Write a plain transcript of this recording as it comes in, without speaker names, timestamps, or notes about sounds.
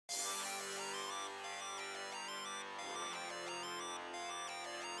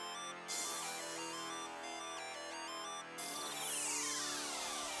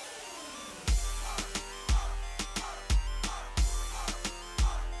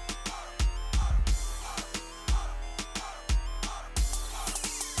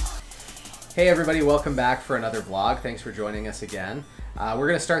Hey everybody, welcome back for another vlog. Thanks for joining us again. We're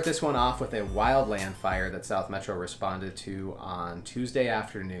going to start this one off with a wildland fire that South Metro responded to on Tuesday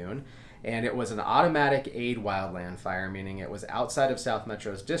afternoon. And it was an automatic aid wildland fire, meaning it was outside of South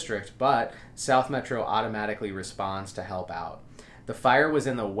Metro's district, but South Metro automatically responds to help out. The fire was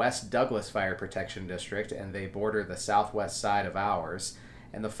in the West Douglas Fire Protection District, and they border the southwest side of ours.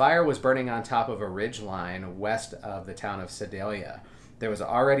 And the fire was burning on top of a ridge line west of the town of Sedalia. There was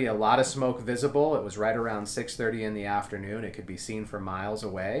already a lot of smoke visible. It was right around 6:30 in the afternoon. It could be seen from miles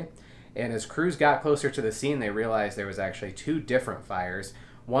away. And as crews got closer to the scene, they realized there was actually two different fires.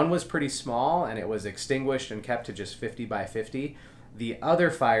 One was pretty small, and it was extinguished and kept to just 50 by 50. The other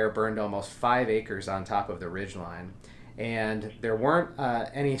fire burned almost 5 acres on top of the ridgeline. And there weren't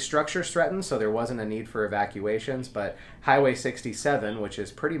any structures threatened, so there wasn't a need for evacuations, but Highway 67, which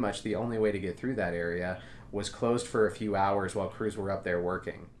is pretty much the only way to get through that area, was closed for a few hours while crews were up there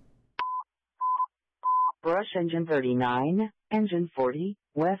working. Brush Engine 39, Engine 40,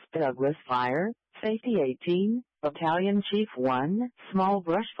 West Douglas Fire, Safety 18, Battalion Chief 1, Small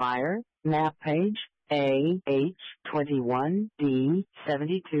Brush Fire, Map Page, AH21D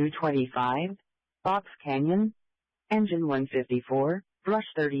 7225, Box Canyon, Engine 154, Brush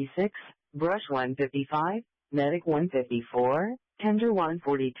 36, Brush 155, Medic 154, Tender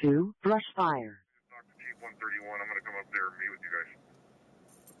 142, Brush Fire. 131. I'm going to come up there and meet with you guys.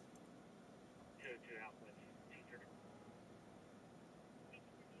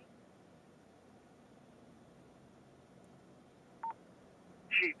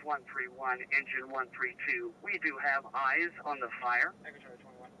 Chief 131, Engine 132. We do have eyes on the fire. Secretary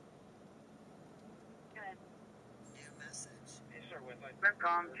 21. Good. New message. Hey, sir, with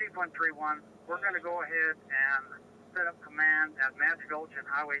CENTCOM, Chief 131. We're going to go ahead and set up command at Match Gulch and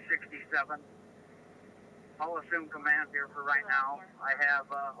Highway 67. I'll assume command here for right now. I have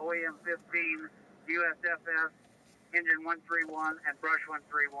OEM 15, USFS, Engine 131, and Brush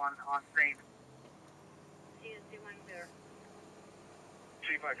 131 on scene. GSD1 clear.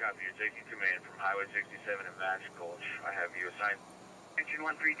 Chief, I copy. You're taking command from Highway 67 and Match Gulch. I have you assigned. Engine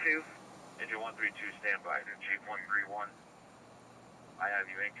 132. Engine 132, stand by. Chief 131. I have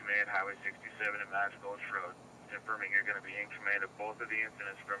you in command, Highway 67 and Match Gulch Road. Confirming you're going to be in command of both of the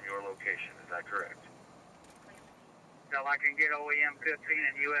incidents from your location. Is that correct? Until I can get OEM 15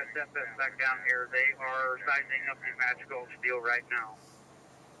 and USFS back down here, they are sizing up the Match Gulch deal right now.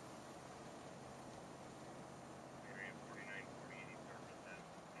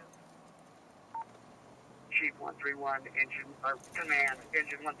 Chief 131, command,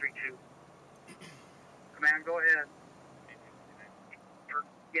 Engine 132. Command, go ahead.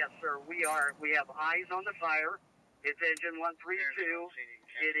 Yes, sir, we have eyes on the fire. It's Engine 132.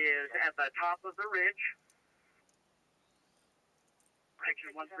 It is at the top of the ridge.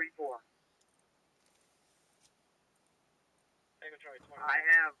 Engine 134. I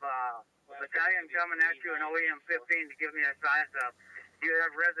have a battalion coming at you, an OEM 15 to give me a size up. Do you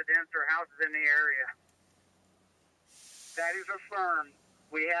have residents or houses in the area? That is affirmed.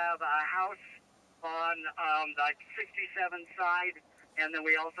 We have a house on the 67 side, and then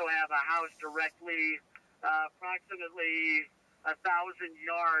we also have a house directly approximately 1,000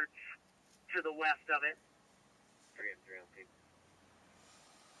 yards to the west of it.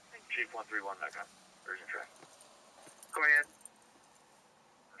 Chief 131, back on. Urgent track. Go ahead.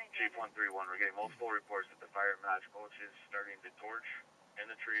 Chief 131, we're getting multiple reports that the fire at Match Gulch is starting to torch in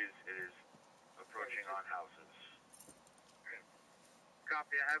the trees. It is approaching on houses.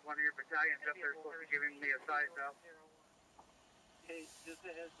 Copy. I have one of your battalions up there supposed to be giving me a size up. Hey, just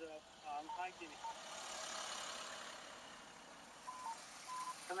a heads up. Hi, Kitty.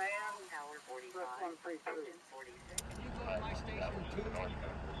 Command. Tower 45, Engine 46. Can you go to my station too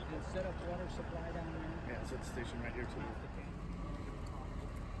and set up water supply down there? Yeah, it's at the station right here too.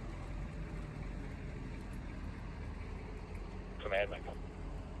 Command, Michael.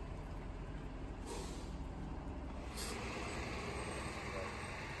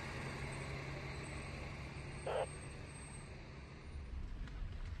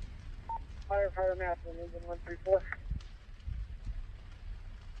 Firefighter Master, Engine 134.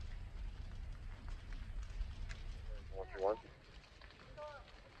 One.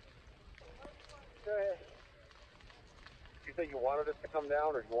 Go ahead. You think you wanted us to come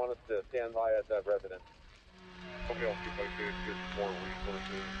down, or you want us to stand by as a resident? Okay, I'll see if I could get more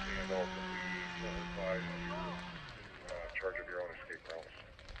resources and also be notified you're in charge of your own escape routes.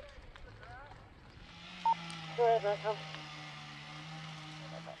 Go ahead, Malcolm.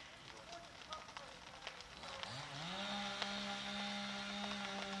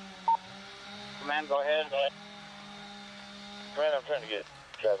 Command, go ahead. Command, I'm trying to get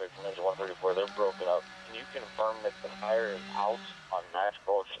traffic from engine 134. They're broken up. Can you confirm that the fire is out on Match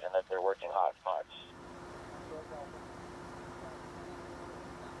Gulch and that they're working hot spots?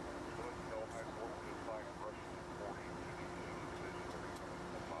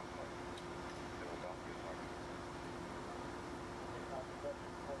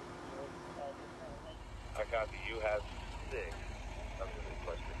 I copy. You have 6 of the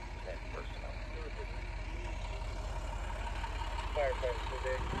requested 10 personnel. Firefighters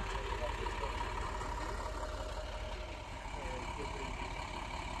today.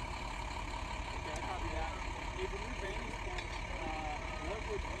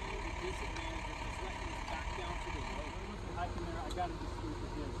 I got to dispute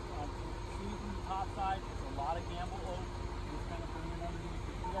with this. See from the top side, there's a lot of gamble oak. Just kind of bring it underneath.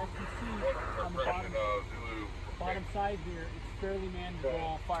 You guys can see on the bottom side here, it's fairly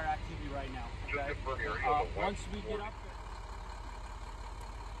manageable fire activity right now. Okay? Once we get up there.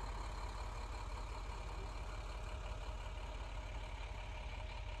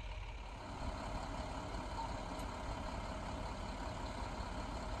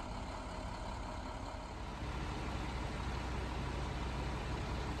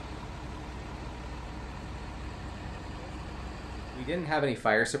 We didn't have any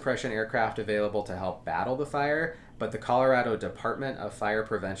fire suppression aircraft available to help battle the fire, but the Colorado Department of Fire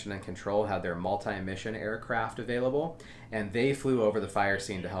Prevention and Control had their multi-mission aircraft available, and they flew over the fire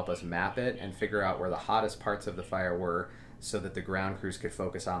scene to help us map it and figure out where the hottest parts of the fire were so that the ground crews could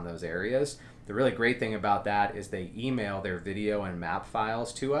focus on those areas. The really great thing about that is they email their video and map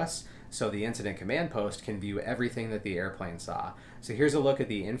files to us, so the incident command post can view everything that the airplane saw. So here's a look at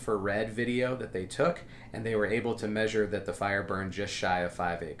the infrared video that they took, and they were able to measure that the fire burned just shy of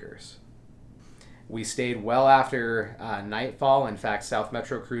 5 acres. We stayed well after nightfall. In fact, South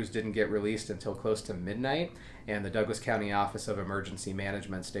Metro crews didn't get released until close to midnight, and the Douglas County Office of Emergency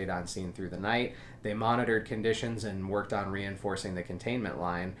Management stayed on scene through the night. They monitored conditions and worked on reinforcing the containment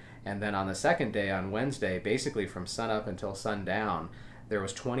line, and then on the second day, on Wednesday, basically from sunup until sundown, there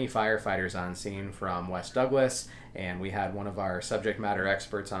was 20 firefighters on scene from West Douglas, and we had one of our subject matter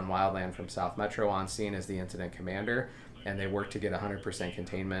experts on Wildland from South Metro on scene as the incident commander, and they worked to get 100%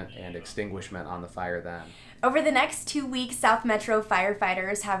 containment and extinguishment on the fire then. Over the next 2 weeks, South Metro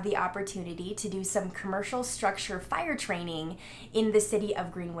firefighters have the opportunity to do some commercial structure fire training in the city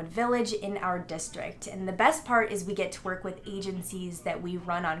of Greenwood Village in our district. And the best part is we get to work with agencies that we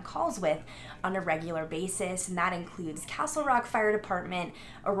run on calls with on a regular basis, and that includes Castle Rock Fire Department,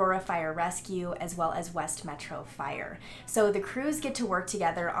 Aurora Fire Rescue, as well as West Metro Fire. So the crews get to work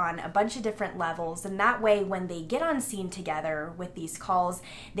together on a bunch of different levels, and that way when they get on scene together with these calls,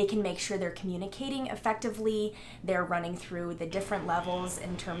 they can make sure they're communicating effectively. They're running through the different levels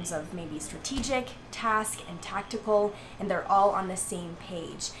in terms of maybe strategic, task, and tactical, and they're all on the same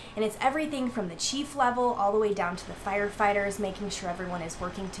page. And it's everything from the chief level all the way down to the firefighters, making sure everyone is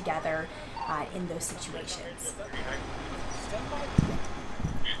working together in those situations.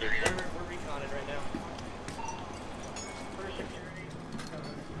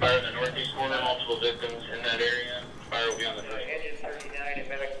 Fire in the northeast corner, multiple victims in that area. Fire will be on the first. Engine 39 and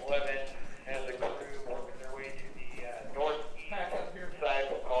Medic 11 has a crew working their way to the northeast side.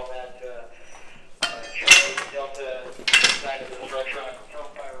 We'll call that Charlie Delta side of the structure on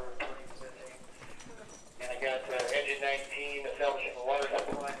control fire reporting missing. And I got engine 19 establishing the water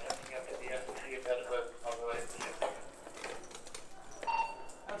supply, something up to the FCC if that's what I'll go ahead and do.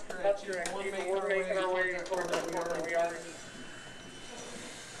 That's correct. We're making our way towards where we are.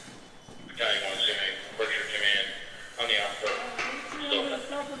 Battalion 178, Berkshire Command on the outskirts.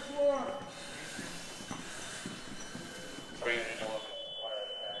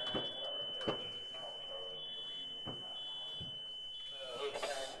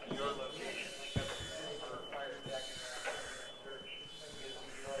 Your location, link up for fire jacket search is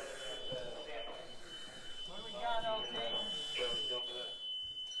utilized as a sample. What do we got, LT?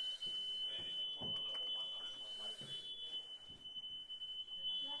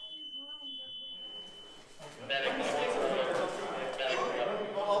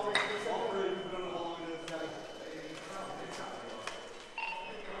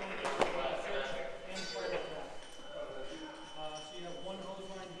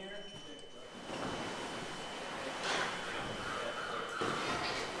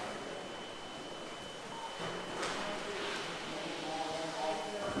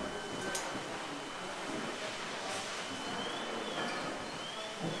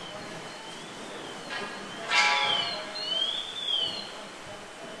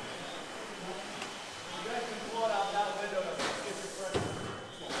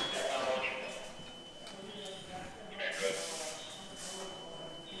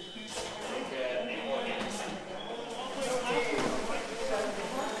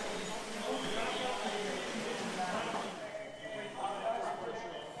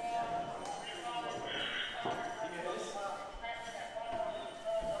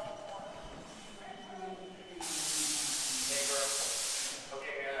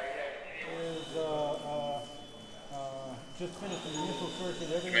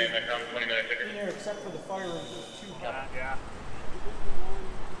 everything Command, that comes 29 seconds. in there except for the fire room. It's too hot. Yeah.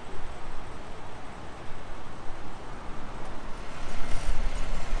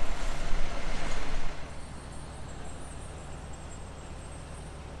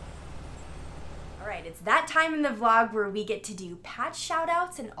 Alright, it's that time in the vlog where we get to do patch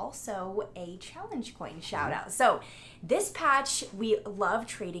shoutouts and also a challenge coin shoutout. So this patch we love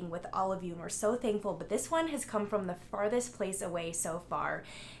trading with all of you and we're so thankful, but this one has come from the farthest place away so far.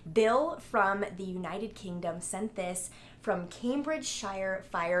 Bill from the United Kingdom sent this from Cambridgeshire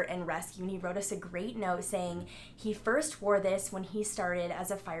Fire and Rescue, and he wrote us a great note saying he first wore this when he started as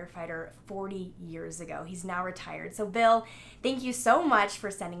a firefighter 40 years ago. He's now retired. So Bill, thank you so much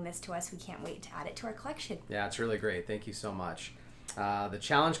for sending this to us. We can't wait to add it to our collection. Yeah, it's really great. Thank you so much. The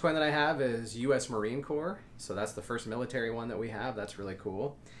challenge coin that I have is U.S. Marine Corps, so that's the first military one that we have. That's really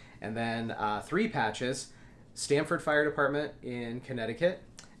cool. And then 3 patches, Stamford Fire Department in Connecticut,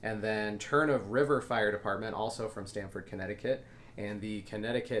 and then Turn of River Fire Department, also from Stamford, Connecticut, and the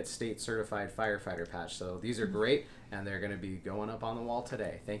Connecticut State Certified Firefighter patch. So these are great, and they're going to be going up on the wall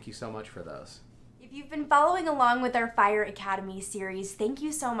today. Thank you so much for those. If you've been following along with our Fire Academy series, thank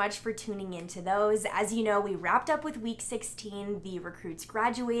you so much for tuning into those. As you know, we wrapped up with week 16, the recruits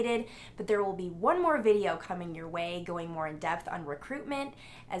graduated, but there will be one more video coming your way going more in depth on recruitment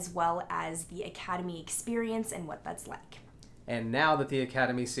as well as the Academy experience and what that's like. And now that the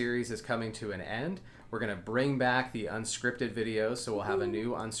Academy series is coming to an end, we're going to bring back the unscripted videos. So we'll have a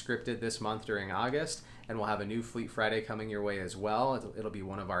new unscripted this month during August, and we'll have a new Fleet Friday coming your way as well. It'll be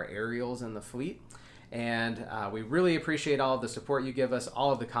one of our aerials in the fleet. And we really appreciate all of the support you give us,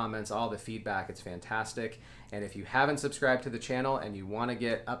 all of the comments, all the feedback. It's fantastic. And if you haven't subscribed to the channel and you want to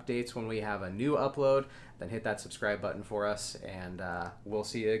get updates when we have a new upload, then hit that subscribe button for us, and we'll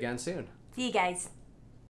see you again soon. See you guys.